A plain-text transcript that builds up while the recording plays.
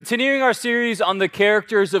continuing our series on the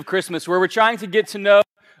characters of Christmas, where we're trying to get to know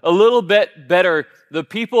a little bit better the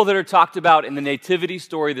people that are talked about in the nativity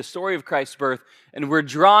story, the story of Christ's birth, and we're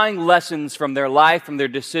drawing lessons from their life, from their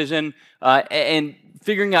decision, and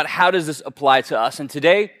figuring out how does this apply to us. And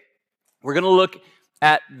today, we're going to look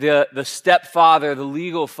at the stepfather, the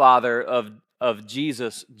legal father of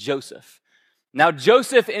Jesus, Joseph. Now,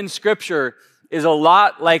 Joseph in Scripture is a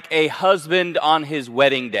lot like a husband on his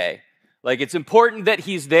wedding day. Like, it's important that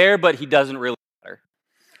he's there, but he doesn't really matter.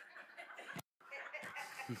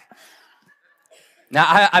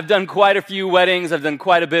 Now, I've done quite a few weddings. I've done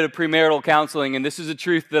quite a bit of premarital counseling, and this is a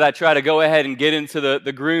truth that I try to go ahead and get into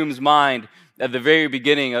the groom's mind at the very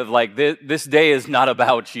beginning of, like, this day is not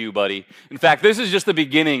about you, buddy. In fact, this is just the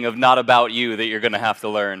beginning of not about you that you're going to have to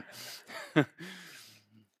learn.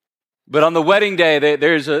 But on the wedding day,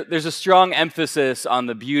 there's a strong emphasis on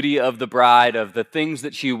the beauty of the bride, of the things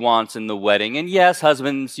that she wants in the wedding. And yes,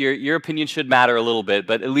 husbands, your opinion should matter a little bit,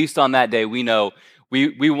 but at least on that day, we know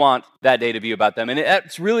we want that day to be about them. And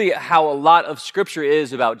that's really how a lot of Scripture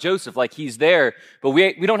is about Joseph. Like, he's there, but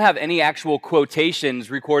we don't have any actual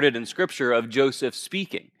quotations recorded in Scripture of Joseph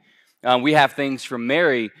speaking. We have things from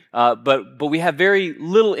Mary, but we have very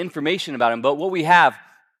little information about him. But what we have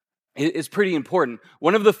is pretty important.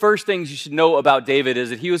 One of the first things you should know about David is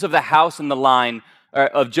that he was of the house and the line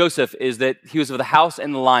of Joseph, is that he was of the house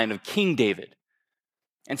and the line of King David.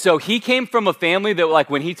 And so he came from a family that, like,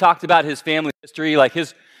 when he talked about his family history, like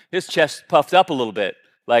his chest puffed up a little bit.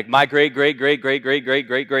 Like, my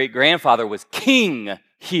great-great-great-great-great-great-great-grandfather was king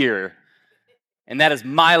here. And that is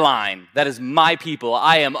my line. That is my people.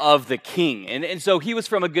 I am of the king. And so he was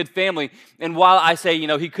from a good family. And while I say,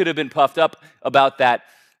 he could have been puffed up about that,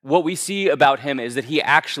 what we see about him is that he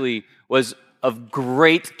actually was of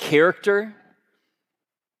great character.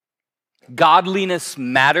 Godliness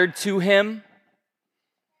mattered to him.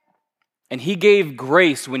 And he gave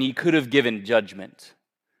grace when he could have given judgment.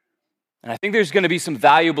 And I think there's going to be some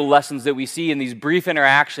valuable lessons that we see in these brief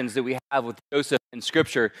interactions that we have with Joseph in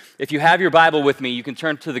Scripture. If you have your Bible with me, you can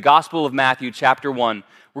turn to the Gospel of Matthew, chapter 1.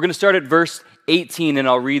 We're going to start at verse 18, and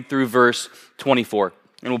I'll read through verse 24.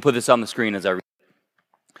 And we'll put this on the screen as I read.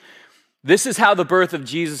 This is how the birth of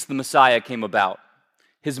Jesus the Messiah came about.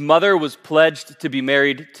 His mother was pledged to be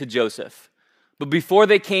married to Joseph. But before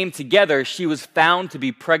they came together, she was found to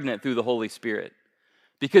be pregnant through the Holy Spirit.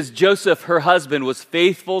 Because Joseph, her husband, was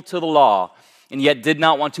faithful to the law and yet did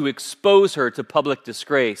not want to expose her to public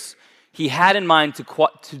disgrace, he had in mind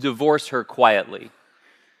to divorce her quietly.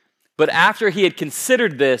 But after he had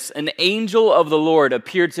considered this, an angel of the Lord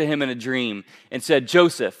appeared to him in a dream and said,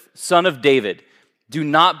 "Joseph, son of David, do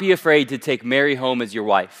not be afraid to take Mary home as your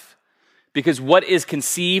wife, because what is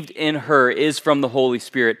conceived in her is from the Holy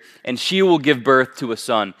Spirit, and she will give birth to a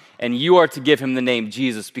son, and you are to give him the name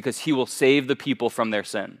Jesus, because he will save the people from their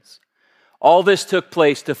sins." All this took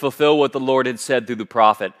place to fulfill what the Lord had said through the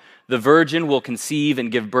prophet. The virgin will conceive and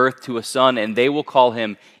give birth to a son, and they will call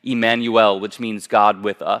him Emmanuel, which means God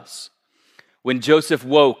with us. When Joseph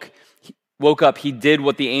woke up, he did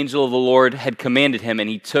what the angel of the Lord had commanded him, and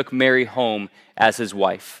he took Mary home as his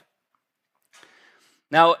wife.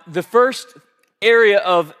 Now, the first area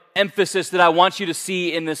of emphasis that I want you to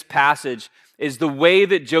see in this passage is the way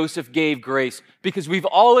that Joseph gave grace, because we've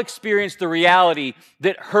all experienced the reality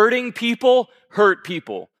that hurting people hurt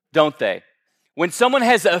people, don't they? When someone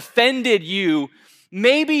has offended you,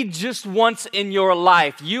 maybe just once in your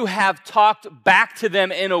life, you have talked back to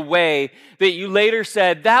them in a way that you later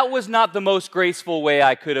said, that was not the most graceful way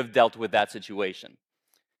I could have dealt with that situation.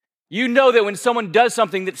 You know that when someone does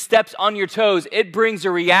something that steps on your toes, it brings a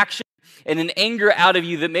reaction and an anger out of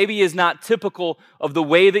you that maybe is not typical of the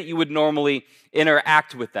way that you would normally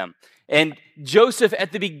interact with them. And Joseph,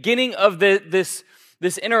 at the beginning of this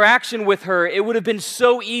interaction with her, it would have been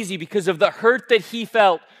so easy because of the hurt that he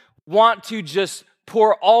felt, want to just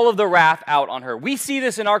pour all of the wrath out on her. We see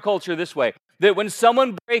this in our culture this way, that when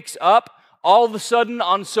someone breaks up, all of a sudden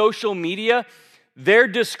on social media, their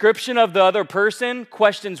description of the other person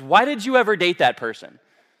questions, why did you ever date that person?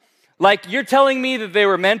 Like, you're telling me that they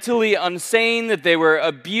were mentally insane, that they were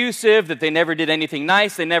abusive, that they never did anything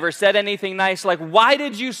nice, they never said anything nice. Like, why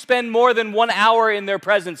did you spend more than 1 hour in their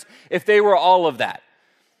presence if they were all of that?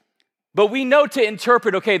 But we know to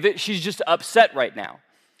interpret, okay, that she's just upset right now.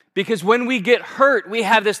 Because when we get hurt, we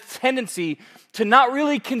have this tendency to not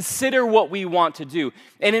really consider what we want to do.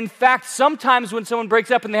 And in fact, sometimes when someone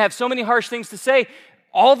breaks up and they have so many harsh things to say,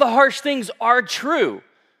 all the harsh things are true.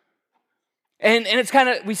 And it's kind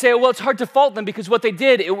of, we say, well, it's hard to fault them because what they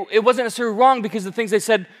did, it wasn't necessarily wrong because the things they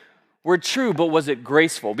said were true, but was it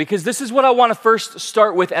graceful? Because this is what I want to first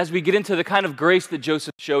start with as we get into the kind of grace that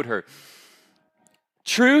Joseph showed her.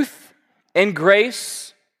 Truth and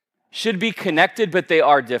grace should be connected, but they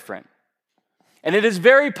are different. And it is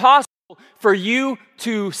very possible for you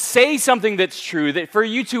to say something that's true, that for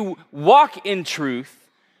you to walk in truth,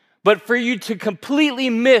 but for you to completely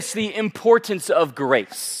miss the importance of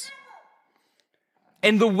grace.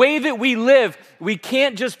 And the way that we live, we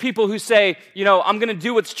can't just people who say, I'm going to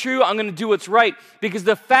do what's true, I'm going to do what's right. Because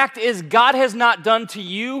the fact is, God has not done to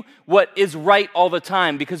you what is right all the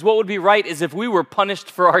time. Because what would be right is if we were punished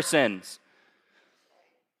for our sins.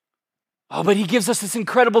 Oh, but he gives us this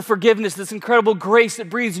incredible forgiveness, this incredible grace that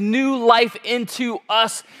breathes new life into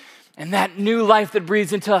us. And that new life that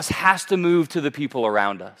breathes into us has to move to the people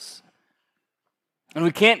around us. And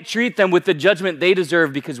we can't treat them with the judgment they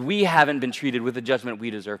deserve because we haven't been treated with the judgment we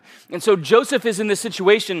deserve. And so Joseph is in this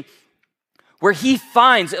situation where he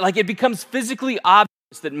finds, it becomes physically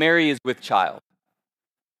obvious that Mary is with child.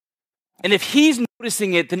 And if he's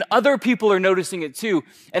noticing it, then other people are noticing it too.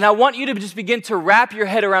 And I want you to just begin to wrap your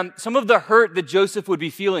head around some of the hurt that Joseph would be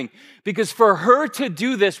feeling. Because for her to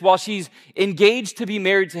do this while she's engaged to be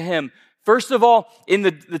married to him, first of all, in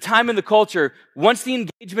the time in the culture, once the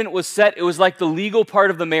engagement was set, it was like the legal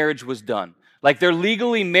part of the marriage was done. Like they're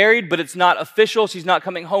legally married, but it's not official. She's not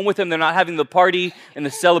coming home with him. They're not having the party and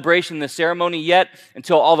the celebration, the ceremony yet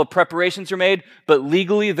until all the preparations are made. But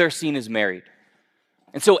legally, they're seen as married.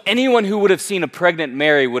 And so anyone who would have seen a pregnant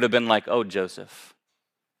Mary would have been like, oh, Joseph.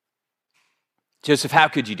 Joseph, how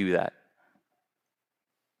could you do that?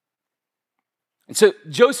 And so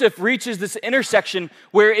Joseph reaches this intersection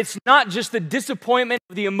where it's not just the disappointment,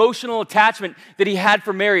 the emotional attachment that he had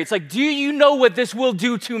for Mary. It's like, do you know what this will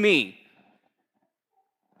do to me?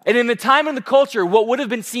 And in the time and the culture, what would have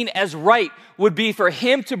been seen as right would be for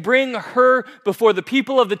him to bring her before the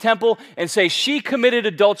people of the temple and say, she committed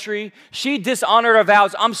adultery, she dishonored our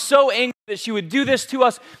vows. I'm so angry that she would do this to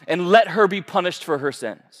us, and let her be punished for her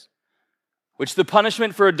sins. Which the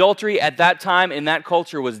punishment for adultery at that time in that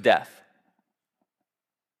culture was death.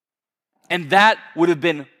 And that would have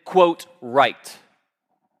been, quote, right.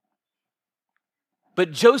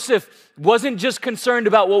 But Joseph wasn't just concerned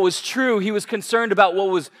about what was true, he was concerned about what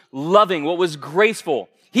was loving, what was graceful.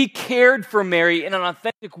 He cared for Mary in an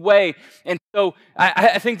authentic way. And so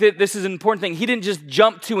I think that this is an important thing. He didn't just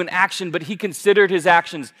jump to an action, but he considered his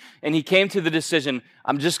actions, and he came to the decision,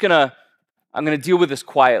 I'm gonna deal with this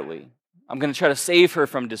quietly. I'm gonna try to save her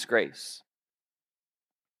from disgrace.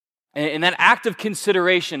 And that act of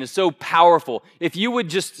consideration is so powerful. If you would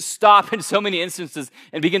just stop in so many instances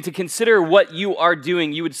and begin to consider what you are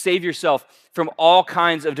doing, you would save yourself from all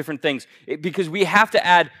kinds of different things. Because we have to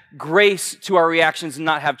add grace to our reactions and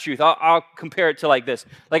not have truth. I'll compare it to like this.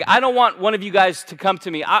 Like, I don't want one of you guys to come to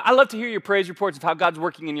me. I love to hear your praise reports of how God's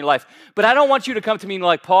working in your life. But I don't want you to come to me and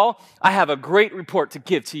like, Paul, I have a great report to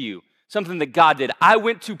give to you. Something that God did. I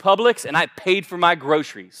went to Publix and I paid for my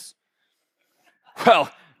groceries. Well,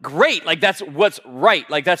 great, like that's what's right,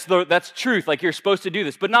 like that's truth, like you're supposed to do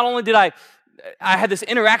this. But not only did I had this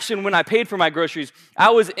interaction when I paid for my groceries, I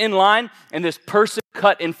was in line and this person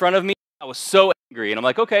cut in front of me. I was so angry, and I'm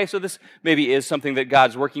like, okay, so this maybe is something that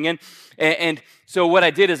God's working in. And so what I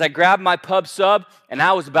did is I grabbed my pub sub, and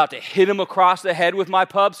I was about to hit him across the head with my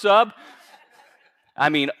pub sub. I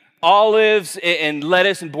mean, olives and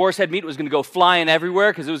lettuce and boar's head meat was going to go flying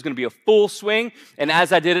everywhere because it was going to be a full swing. And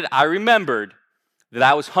as I did it, I remembered that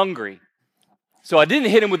I was hungry. So I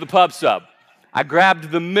didn't hit him with the pub sub. I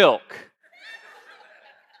grabbed the milk.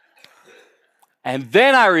 And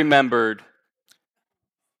then I remembered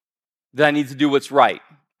that I need to do what's right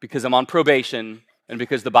because I'm on probation and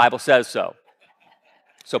because the Bible says so.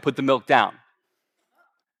 So put the milk down.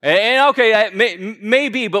 And okay,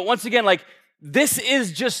 maybe, but once again, like, this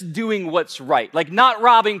is just doing what's right. Like, not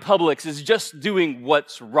robbing Publix is just doing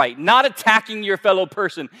what's right. Not attacking your fellow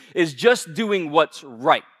person is just doing what's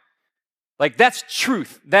right. Like, that's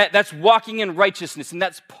truth. That's walking in righteousness, and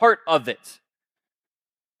that's part of it.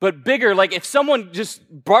 But bigger, like if someone just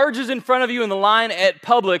barges in front of you in the line at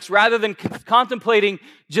Publix, rather than contemplating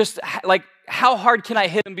just like, how hard can I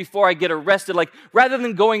hit him before I get arrested? Like, rather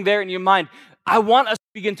than going there in your mind, I want us to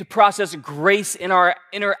begin to process grace in our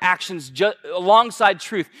interactions alongside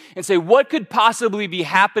truth and say, what could possibly be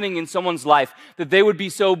happening in someone's life that they would be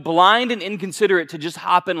so blind and inconsiderate to just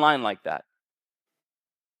hop in line like that?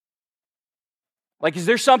 Like, is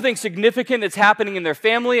there something significant that's happening in their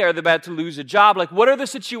family? Are they about to lose a job? Like, what are the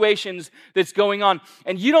situations that's going on?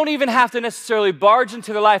 And you don't even have to necessarily barge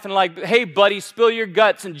into their life and like, hey, buddy, spill your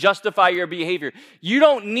guts and justify your behavior. You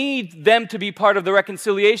don't need them to be part of the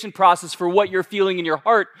reconciliation process for what you're feeling in your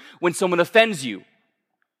heart when someone offends you.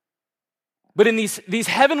 But in these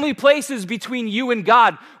heavenly places between you and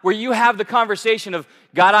God, where you have the conversation of,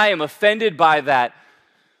 God, I am offended by that,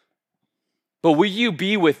 but will you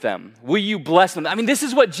be with them? Will you bless them? I mean, this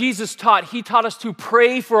is what Jesus taught. He taught us to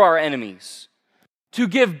pray for our enemies, to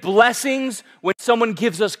give blessings when someone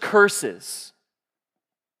gives us curses.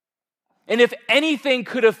 And if anything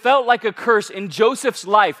could have felt like a curse in Joseph's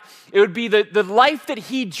life, it would be the life that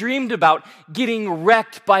he dreamed about getting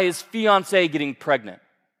wrecked by his fiancée getting pregnant.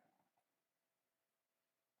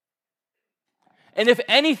 And if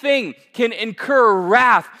anything can incur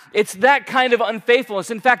wrath, it's that kind of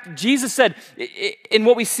unfaithfulness. In fact, Jesus said, in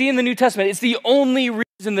what we see in the New Testament, it's the only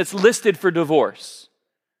reason that's listed for divorce.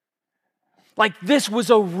 Like, this was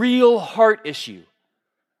a real heart issue.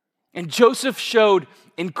 And Joseph showed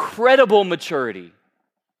incredible maturity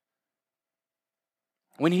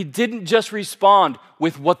when he didn't just respond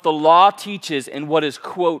with what the law teaches and what is,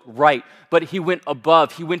 quote, right, but he went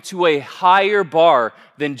above. He went to a higher bar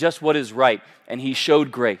than just what is right, and he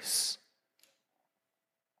showed grace.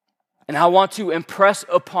 And I want to impress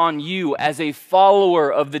upon you, as a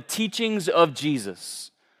follower of the teachings of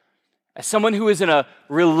Jesus, as someone who is in a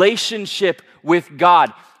relationship with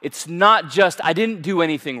God, it's not just, I didn't do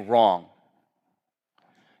anything wrong.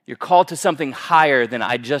 You're called to something higher than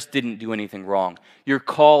I just didn't do anything wrong. You're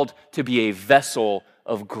called to be a vessel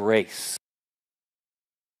of grace,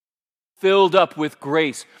 filled up with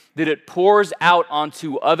grace that it pours out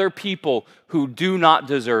onto other people who do not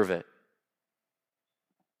deserve it.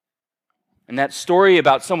 And that story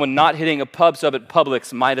about someone not hitting a pub sub at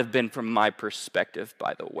Publix might have been from my perspective,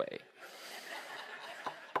 by the way.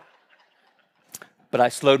 But I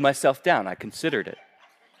slowed myself down. I considered it.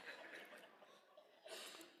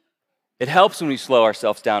 It helps when we slow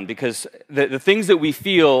ourselves down, because the things that we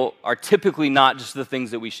feel are typically not just the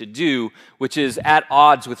things that we should do, which is at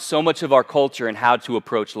odds with so much of our culture and how to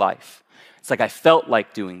approach life. It's like, I felt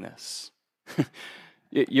like doing this.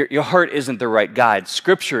 Your heart isn't the right guide.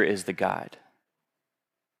 Scripture is the guide.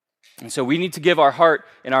 And so we need to give our heart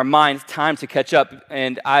and our mind time to catch up.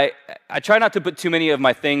 And I try not to put too many of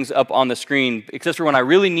my things up on the screen, except for when I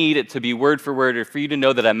really need it to be word for word, or for you to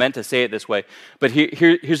know that I meant to say it this way. But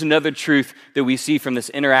here's another truth that we see from this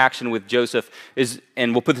interaction with Joseph is,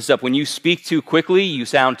 and we'll put this up, when you speak too quickly, you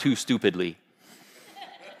sound too stupidly.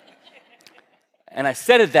 And I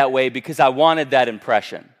said it that way because I wanted that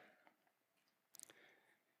impression.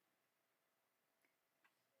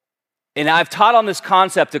 And I've taught on this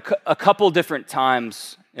concept a couple different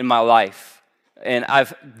times in my life. And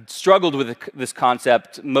I've struggled with this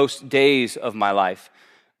concept most days of my life.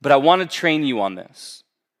 But I want to train you on this.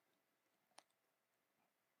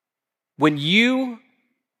 When you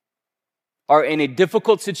are in a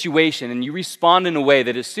difficult situation and you respond in a way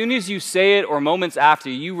that as soon as you say it or moments after,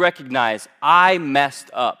 you recognize, I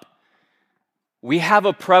messed up, we have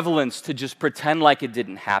a prevalence to just pretend like it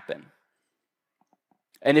didn't happen.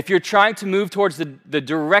 And if you're trying to move towards the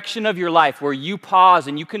direction of your life where you pause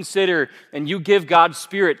and you consider and you give God's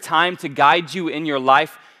Spirit time to guide you in your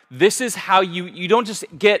life, this is how you don't just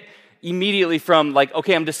get immediately from like,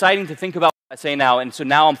 okay, I'm deciding to think about what I say now, and so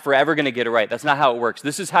now I'm forever going to get it right. That's not how it works.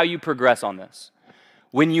 This is how you progress on this.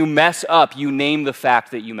 When you mess up, you name the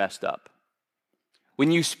fact that you messed up. When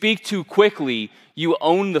you speak too quickly, you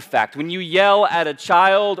own the fact. When you yell at a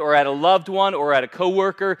child or at a loved one or at a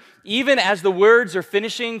coworker, even as the words are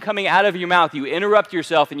finishing coming out of your mouth, you interrupt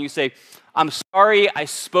yourself and you say, I'm sorry I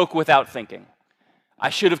spoke without thinking. I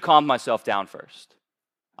should have calmed myself down first.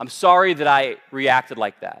 I'm sorry that I reacted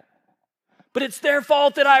like that. But it's their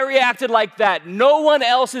fault that I reacted like that. No one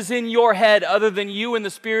else is in your head other than you and the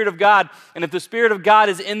Spirit of God. And if the Spirit of God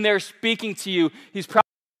is in there speaking to you, He's probably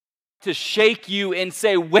to shake you and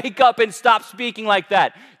say, wake up and stop speaking like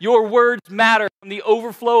that. Your words matter. From the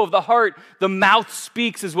overflow of the heart, the mouth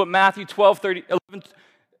speaks, is what Matthew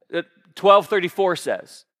 12:34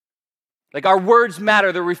 says. Like, our words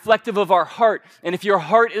matter. They're reflective of our heart. And if your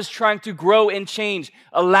heart is trying to grow and change,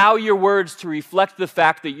 allow your words to reflect the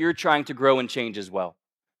fact that you're trying to grow and change as well.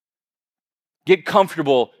 Get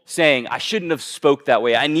comfortable saying, I shouldn't have spoke that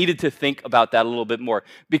way. I needed to think about that a little bit more.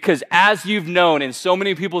 Because as you've known, and so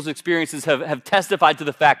many people's experiences have testified to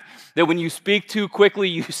the fact that when you speak too quickly,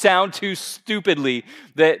 you sound too stupidly,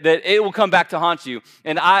 that it will come back to haunt you.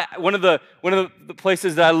 And one of the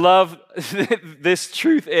places that I love this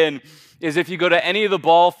truth in is if you go to any of the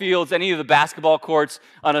ball fields, any of the basketball courts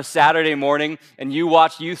on a Saturday morning and you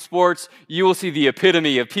watch youth sports, you will see the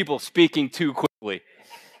epitome of people speaking too quickly.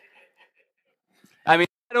 I mean,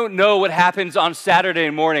 I don't know what happens on Saturday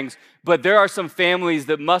mornings, but there are some families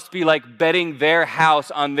that must be like betting their house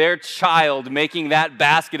on their child making that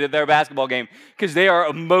basket at their basketball game because they are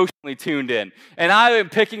emotionally tuned in. And I am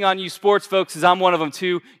picking on you sports folks because I'm one of them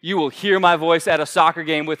too. You will hear my voice at a soccer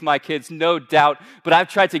game with my kids, no doubt. But I've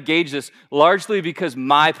tried to gauge this largely because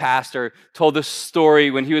my pastor told this story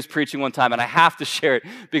when he was preaching one time, and I have to share it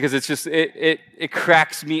because it's just, it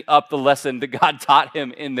cracks me up, the lesson that God taught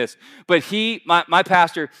him in this. But my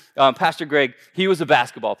pastor, Pastor Greg, he was a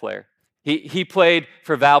basketball player. He played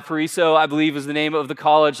for Valparaiso, I believe was the name of the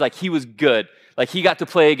college. Like, he was good. Like, he got to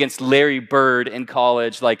play against Larry Bird in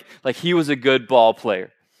college. Like he was a good ball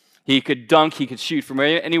player. He could dunk. He could shoot from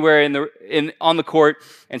anywhere on the court.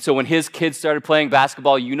 And so when his kids started playing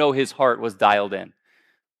basketball, you know his heart was dialed in.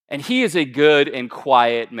 And he is a good and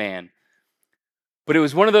quiet man. But it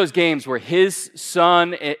was one of those games where his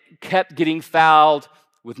son kept getting fouled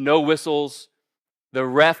with no whistles. The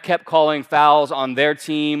ref kept calling fouls on their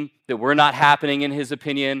team that were not happening in his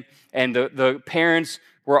opinion, and the parents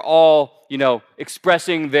were all,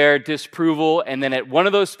 expressing their disapproval. And then at one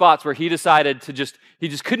of those spots where he decided he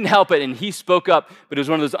just couldn't help it, and he spoke up, but it was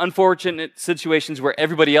one of those unfortunate situations where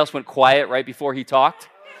everybody else went quiet right before he talked.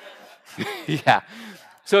 Yeah.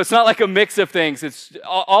 So it's not like a mix of things. It's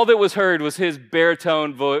all that was heard was his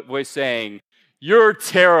baritone voice saying, "You're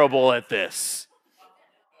terrible at this."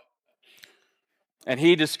 And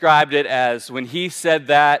he described it as when he said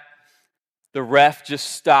that, the ref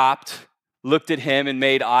just stopped, looked at him, and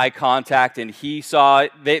made eye contact, and he saw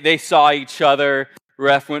it. They saw each other.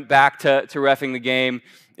 Ref went back to reffing the game,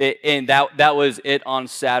 and that was it on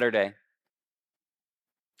Saturday.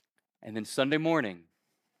 And then Sunday morning,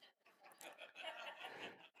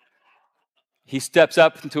 he steps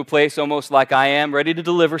up into a place almost like I am, ready to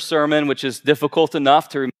deliver sermon, which is difficult enough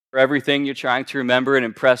to remember everything you're trying to remember and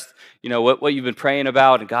impress, what you've been praying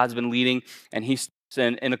about and God's been leading. And he steps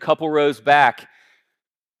in a couple rows back.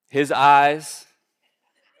 His eyes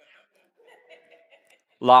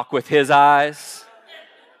lock with his eyes,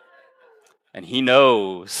 and he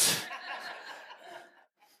knows.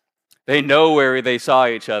 They know where they saw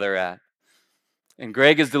each other at. And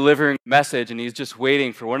Greg is delivering a message, and he's just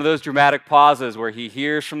waiting for one of those dramatic pauses where he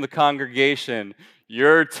hears from the congregation,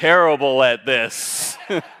 "You're terrible at this."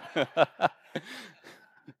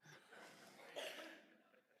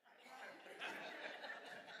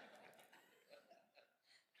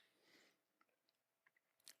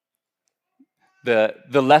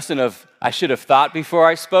 The lesson of I should have thought before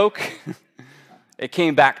I spoke, it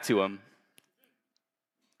came back to him.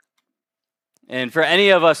 And for any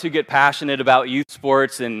of us who get passionate about youth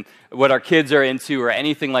sports and what our kids are into or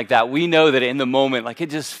anything like that, we know that in the moment, it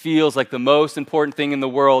just feels like the most important thing in the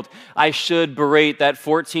world. I should berate that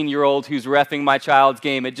 14-year-old who's reffing my child's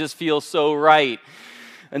game. It just feels so right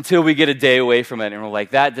until we get a day away from it and we're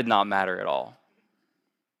like, that did not matter at all.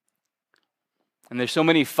 And there's so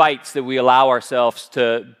many fights that we allow ourselves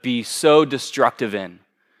to be so destructive in.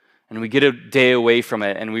 And we get a day away from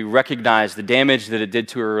it, and we recognize the damage that it did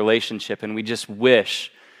to a relationship, and we just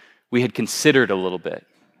wish we had considered a little bit.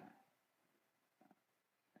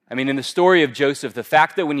 I mean, in the story of Joseph, the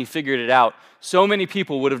fact that when he figured it out, so many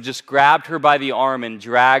people would have just grabbed her by the arm and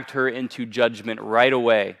dragged her into judgment right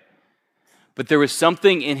away. But there was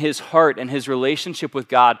something in his heart and his relationship with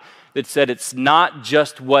God that said it's not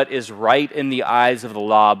just what is right in the eyes of the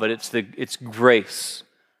law, but it's grace,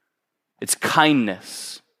 it's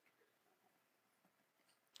kindness.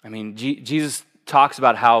 I mean, Jesus talks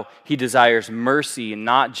about how he desires mercy and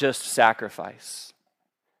not just sacrifice.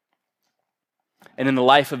 And in the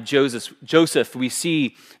life of Joseph, we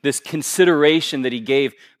see this consideration that he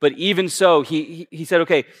gave. But even so, he said,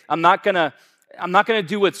 okay, I'm not gonna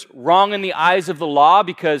do what's wrong in the eyes of the law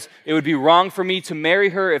because it would be wrong for me to marry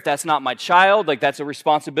her if that's not my child. That's a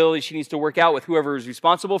responsibility she needs to work out with whoever is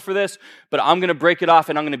responsible for this. But I'm going to break it off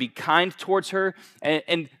and I'm going to be kind towards her.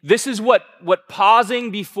 And this is what pausing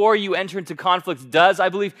before you enter into conflict does, I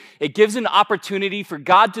believe. It gives an opportunity for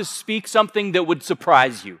God to speak something that would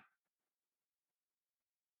surprise you.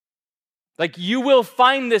 You will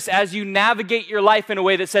find this as you navigate your life in a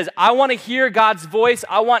way that says, I want to hear God's voice.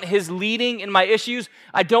 I want his leading in my issues.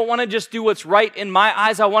 I don't want to just do what's right in my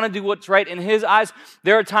eyes. I want to do what's right in his eyes.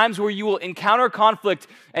 There are times where you will encounter conflict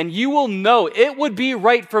and you will know it would be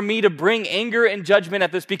right for me to bring anger and judgment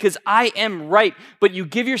at this because I am right. But you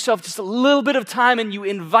give yourself just a little bit of time and you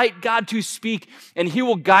invite God to speak and he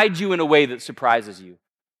will guide you in a way that surprises you.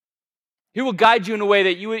 He will guide you in a way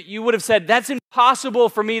that you would have said, that's impossible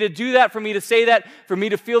for me to do that, for me to say that, for me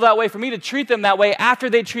to feel that way, for me to treat them that way after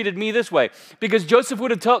they treated me this way. Because Joseph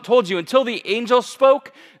would have told you, until the angel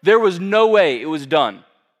spoke, there was no way it was done.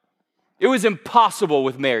 It was impossible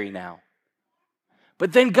with Mary now.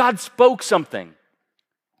 But then God spoke something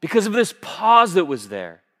because of this pause that was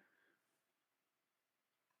there.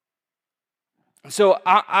 So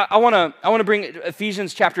I want to bring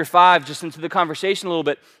Ephesians chapter 5 just into the conversation a little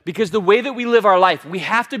bit, because the way that we live our life, we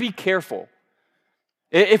have to be careful.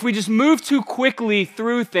 If we just move too quickly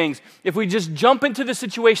through things, if we just jump into the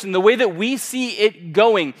situation the way that we see it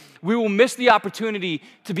going, we will miss the opportunity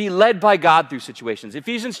to be led by God through situations.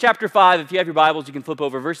 Ephesians chapter 5, if you have your Bibles, you can flip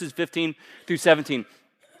over verses 15 through 17.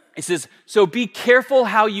 It says, "So be careful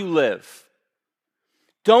how you live.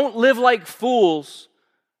 Don't live like fools,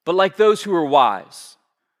 but like those who are wise.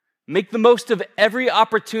 Make the most of every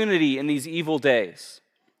opportunity in these evil days.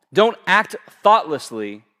 Don't act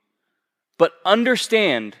thoughtlessly, but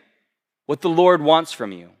understand what the Lord wants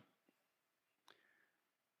from you."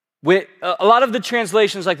 A lot of the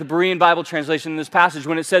translations, like the Berean Bible translation in this passage,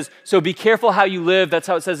 when it says, "So be careful how you live," that's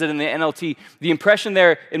how it says it in the NLT. The impression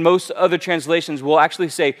there in most other translations will actually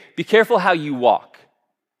say, "Be careful how you walk."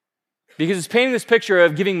 Because it's painting this picture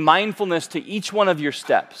of giving mindfulness to each one of your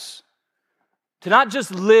steps. To not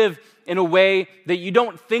just live in a way that you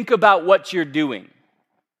don't think about what you're doing.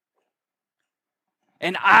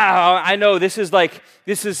 And I know this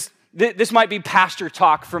might be pastor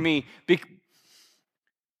talk for me.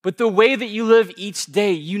 But the way that you live each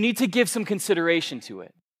day, you need to give some consideration to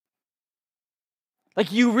it.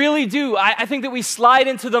 Like you really do. I think that we slide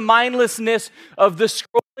into the mindlessness of the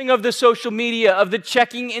scrolling of the social media, of the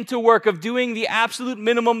checking into work, of doing the absolute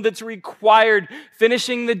minimum that's required,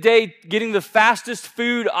 finishing the day, getting the fastest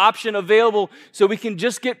food option available so we can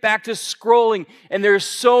just get back to scrolling. And there's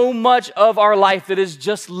so much of our life that is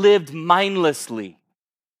just lived mindlessly.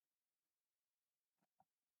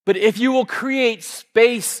 But if you will create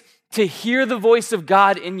space to hear the voice of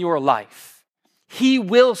God in your life, He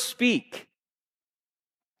will speak.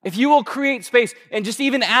 If you will create space and just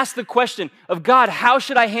even ask the question of God, how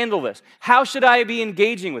should I handle this? How should I be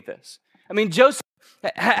engaging with this? I mean, Joseph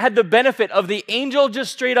had the benefit of the angel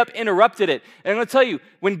just straight up interrupted it. And I'm going to tell you,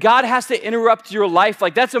 when God has to interrupt your life,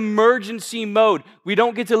 like that's emergency mode. We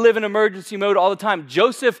don't get to live in emergency mode all the time.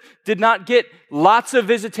 Joseph did not get lots of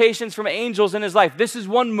visitations from angels in his life. This is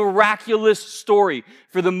one miraculous story.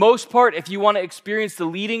 For the most part, if you want to experience the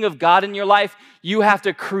leading of God in your life, you have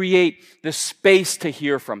to create the space to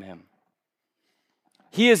hear from Him.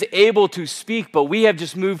 He is able to speak, but we have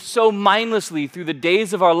just moved so mindlessly through the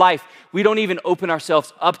days of our life, we don't even open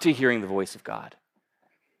ourselves up to hearing the voice of God.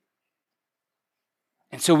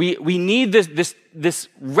 And so we need this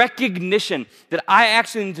recognition that I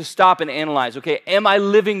actually need to stop and analyze, okay, am I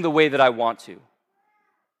living the way that I want to?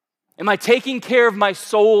 Am I taking care of my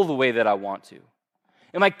soul the way that I want to?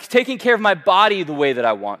 Am I taking care of my body the way that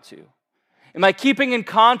I want to? Am I keeping in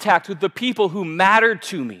contact with the people who matter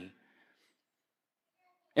to me?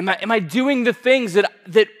 Am I doing the things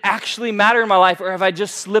that actually matter in my life, or have I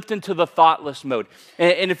just slipped into the thoughtless mode?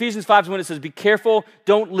 In Ephesians 5, when it says, "Be careful,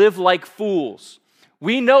 don't live like fools."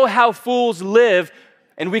 We know how fools live,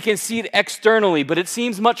 and we can see it externally, but it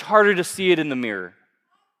seems much harder to see it in the mirror.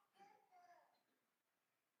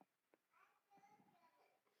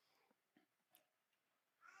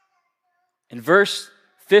 In verse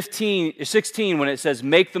 16, when it says,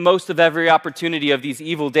 "Make the most of every opportunity of these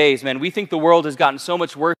evil days," man, we think the world has gotten so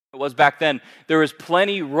much worse than it was back then. There was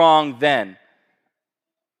plenty wrong then.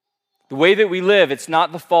 The way that we live, it's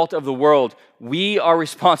not the fault of the world. We are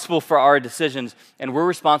responsible for our decisions, and we're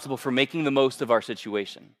responsible for making the most of our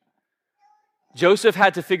situation. Joseph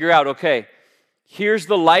had to figure out, okay, here's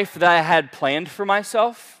the life that I had planned for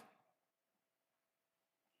myself,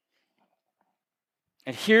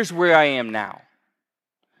 and here's where I am now.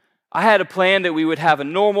 I had a plan that we would have a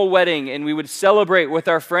normal wedding and we would celebrate with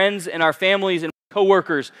our friends and our families and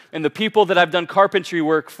coworkers and the people that I've done carpentry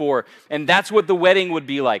work for, and that's what the wedding would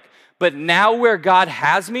be like. But now where God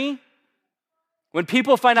has me, when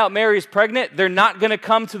people find out Mary's pregnant, they're not going to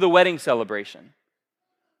come to the wedding celebration.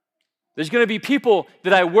 There's going to be people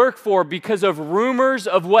that I work for because of rumors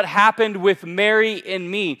of what happened with Mary and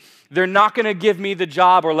me. They're not going to give me the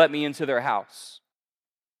job or let me into their house.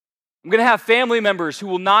 I'm going to have family members who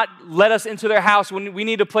will not let us into their house when we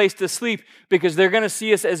need a place to sleep because they're going to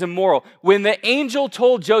see us as immoral. When the angel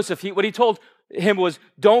told Joseph, what he told him was,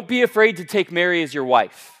 "Don't be afraid to take Mary as your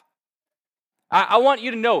wife." I want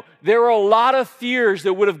you to know there are a lot of fears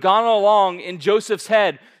that would have gone along in Joseph's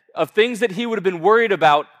head of things that he would have been worried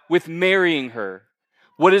about with marrying her.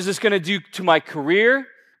 What is this going to do to my career?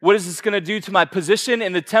 What is this going to do to my position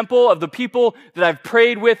in the temple of the people that I've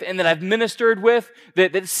prayed with and that I've ministered with,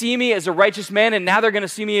 that see me as a righteous man and now they're going to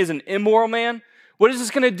see me as an immoral man? What is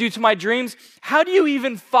this going to do to my dreams? How do you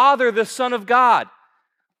even father the Son of God?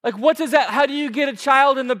 Like, what does that, how do you get a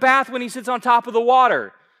child in the bath when he sits on top of the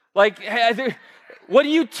water? Like, what do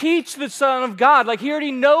you teach the Son of God? Like, he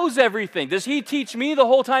already knows everything. Does he teach me the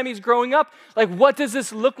whole time he's growing up? Like, what does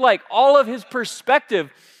this look like? All of his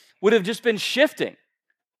perspective would have just been shifting.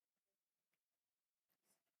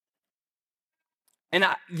 And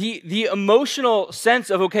the emotional sense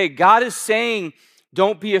of, okay, God is saying,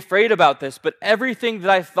 don't be afraid about this, but everything that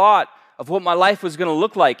I thought of what my life was going to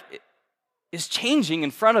look like is changing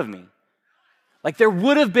in front of me. Like, there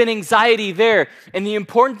would have been anxiety there, and the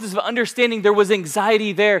importance of understanding there was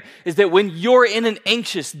anxiety there is that when you're in an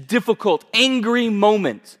anxious, difficult, angry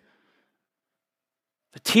moment,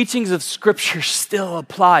 the teachings of Scripture still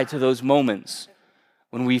apply to those moments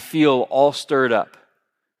when we feel all stirred up.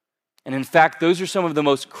 And in fact, those are some of the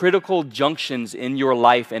most critical junctions in your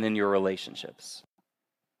life and in your relationships.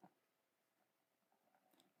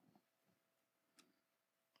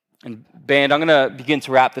 And band, I'm going to begin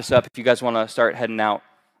to wrap this up if you guys want to start heading out.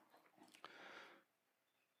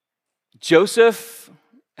 Joseph,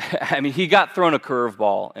 I mean, he got thrown a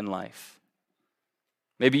curveball in life.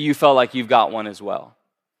 Maybe you felt like you've got one as well.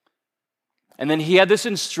 And then he had this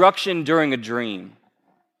instruction during a dream.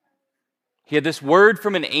 He had this word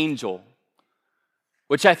from an angel,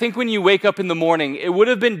 which I think when you wake up in the morning, it would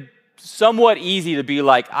have been somewhat easy to be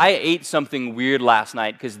like, I ate something weird last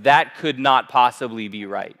night because that could not possibly be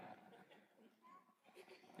right.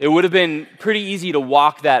 It would have been pretty easy to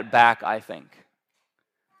walk that back, I think.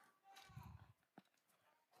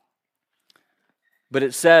 But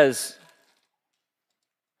it says,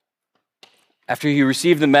 after he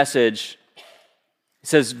received the message, it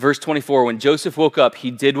says, verse 24, when Joseph woke up, he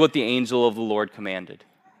did what the angel of the Lord commanded.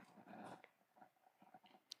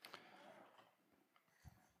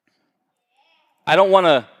 I don't want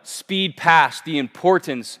to speed past the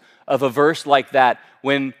importance of a verse like that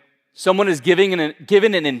when someone is given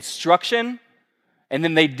an instruction and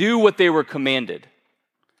then they do what they were commanded.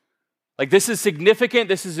 Like, this is significant,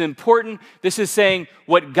 this is important, this is saying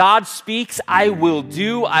what God speaks, I will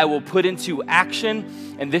do, I will put into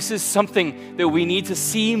action, and this is something that we need to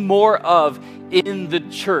see more of in the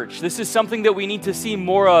church. This is something that we need to see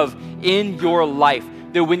more of in your life.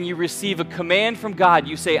 That when you receive a command from God,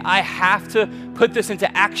 you say, I have to put this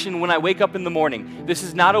into action when I wake up in the morning. This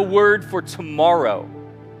is not a word for tomorrow.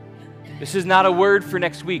 This is not a word for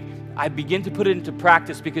next week. I begin to put it into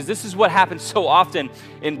practice because this is what happens so often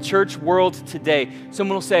in church world today.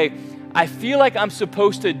 Someone will say, I feel like I'm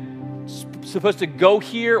supposed to go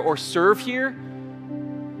here or serve here,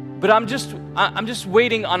 but I'm just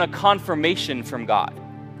waiting on a confirmation from God.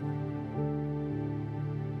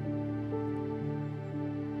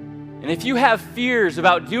 And if you have fears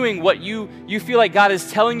about doing what you feel like God is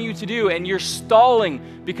telling you to do and you're stalling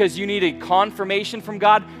because you need a confirmation from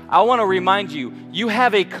God, I want to remind you, you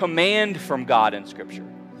have a command from God in Scripture.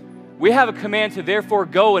 We have a command to therefore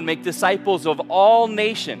go and make disciples of all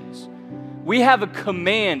nations. We have a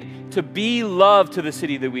command to be love to the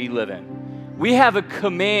city that we live in. We have a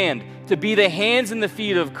command to be the hands and the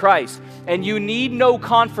feet of Christ. And you need no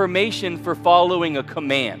confirmation for following a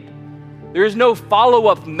command. There is no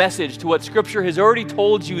follow-up message to what Scripture has already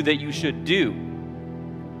told you that you should do.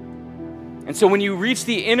 And so when you reach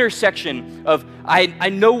the intersection of, I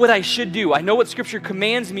know what I should do, I know what Scripture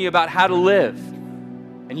commands me about how to live,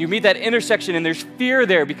 and you meet that intersection and there's fear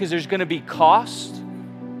there because there's going to be cost,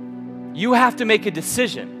 you have to make a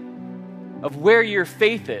decision of where your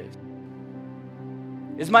faith is.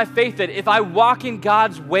 Is my faith that if I walk in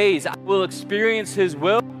God's ways, I will experience His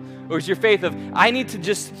will? Or is your faith of, I need to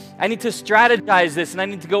strategize this and I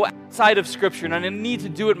need to go outside of Scripture and I need to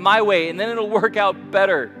do it my way and then it'll work out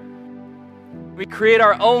better. We create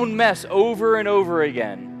our own mess over and over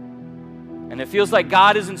again. And it feels like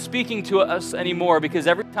God isn't speaking to us anymore because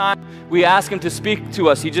every time we ask Him to speak to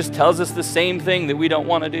us, He just tells us the same thing that we don't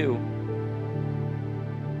want to do.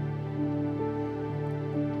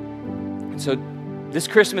 And so this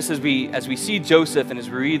Christmas, as we see Joseph and as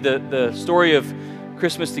we read the story of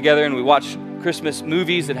Christmas together and we watch Christmas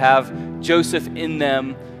movies that have Joseph in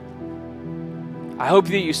them, I hope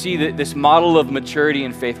that you see this model of maturity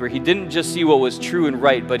and faith where he didn't just see what was true and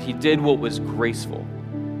right, but he did what was graceful.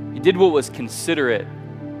 He did what was considerate.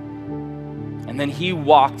 And then he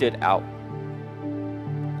walked it out.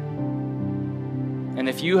 And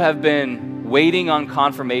if you have been waiting on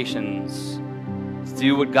confirmations to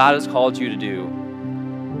do what God has called you to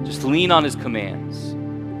do, just lean on His commands.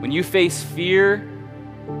 When you face fear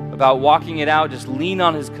about walking it out, just lean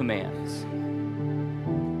on his commands.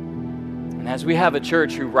 And as we have a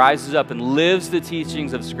church who rises up and lives the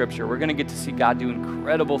teachings of Scripture, we're going to get to see God do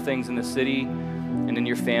incredible things in the city and in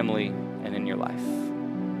your family and in your life.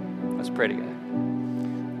 Let's pray together.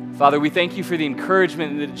 Father, we thank you for the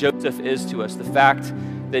encouragement that Joseph is to us, the fact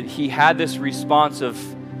that he had this response of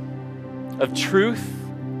truth,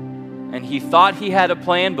 and he thought he had a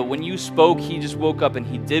plan, but when you spoke, he just woke up and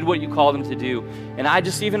he did what you called him to do. And I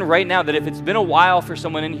just, even right now, that if it's been a while for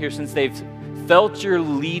someone in here since they've felt your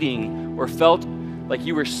leading or felt like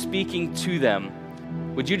you were speaking to them,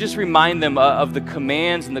 would you just remind them of the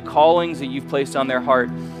commands and the callings that you've placed on their heart?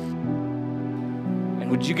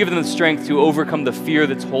 And would you give them the strength to overcome the fear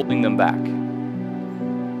that's holding them back?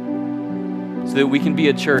 So that we can be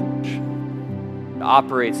a church that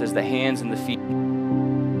operates as the hands and the feet,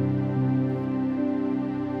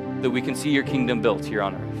 that we can see your kingdom built here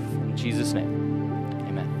on earth. In Jesus' name,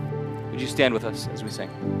 amen. Would you stand with us as we sing?